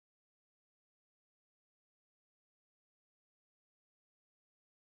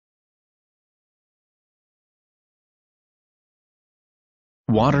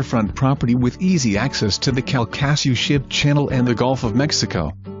Waterfront property with easy access to the Calcasieu Ship Channel and the Gulf of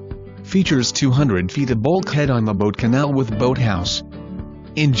Mexico. Features 200 feet of bulkhead on the boat canal with boathouse.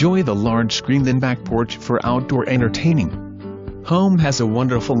 Enjoy the large screened and back porch for outdoor entertaining. Home has a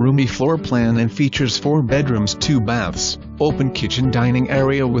wonderful roomy floor plan and features 4 bedrooms, 2 baths, open kitchen dining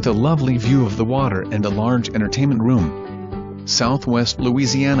area with a lovely view of the water and a large entertainment room. Southwest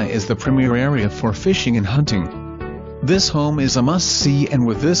Louisiana is the premier area for fishing and hunting. This home is a must-see and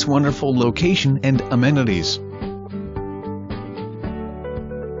with this wonderful location and amenities,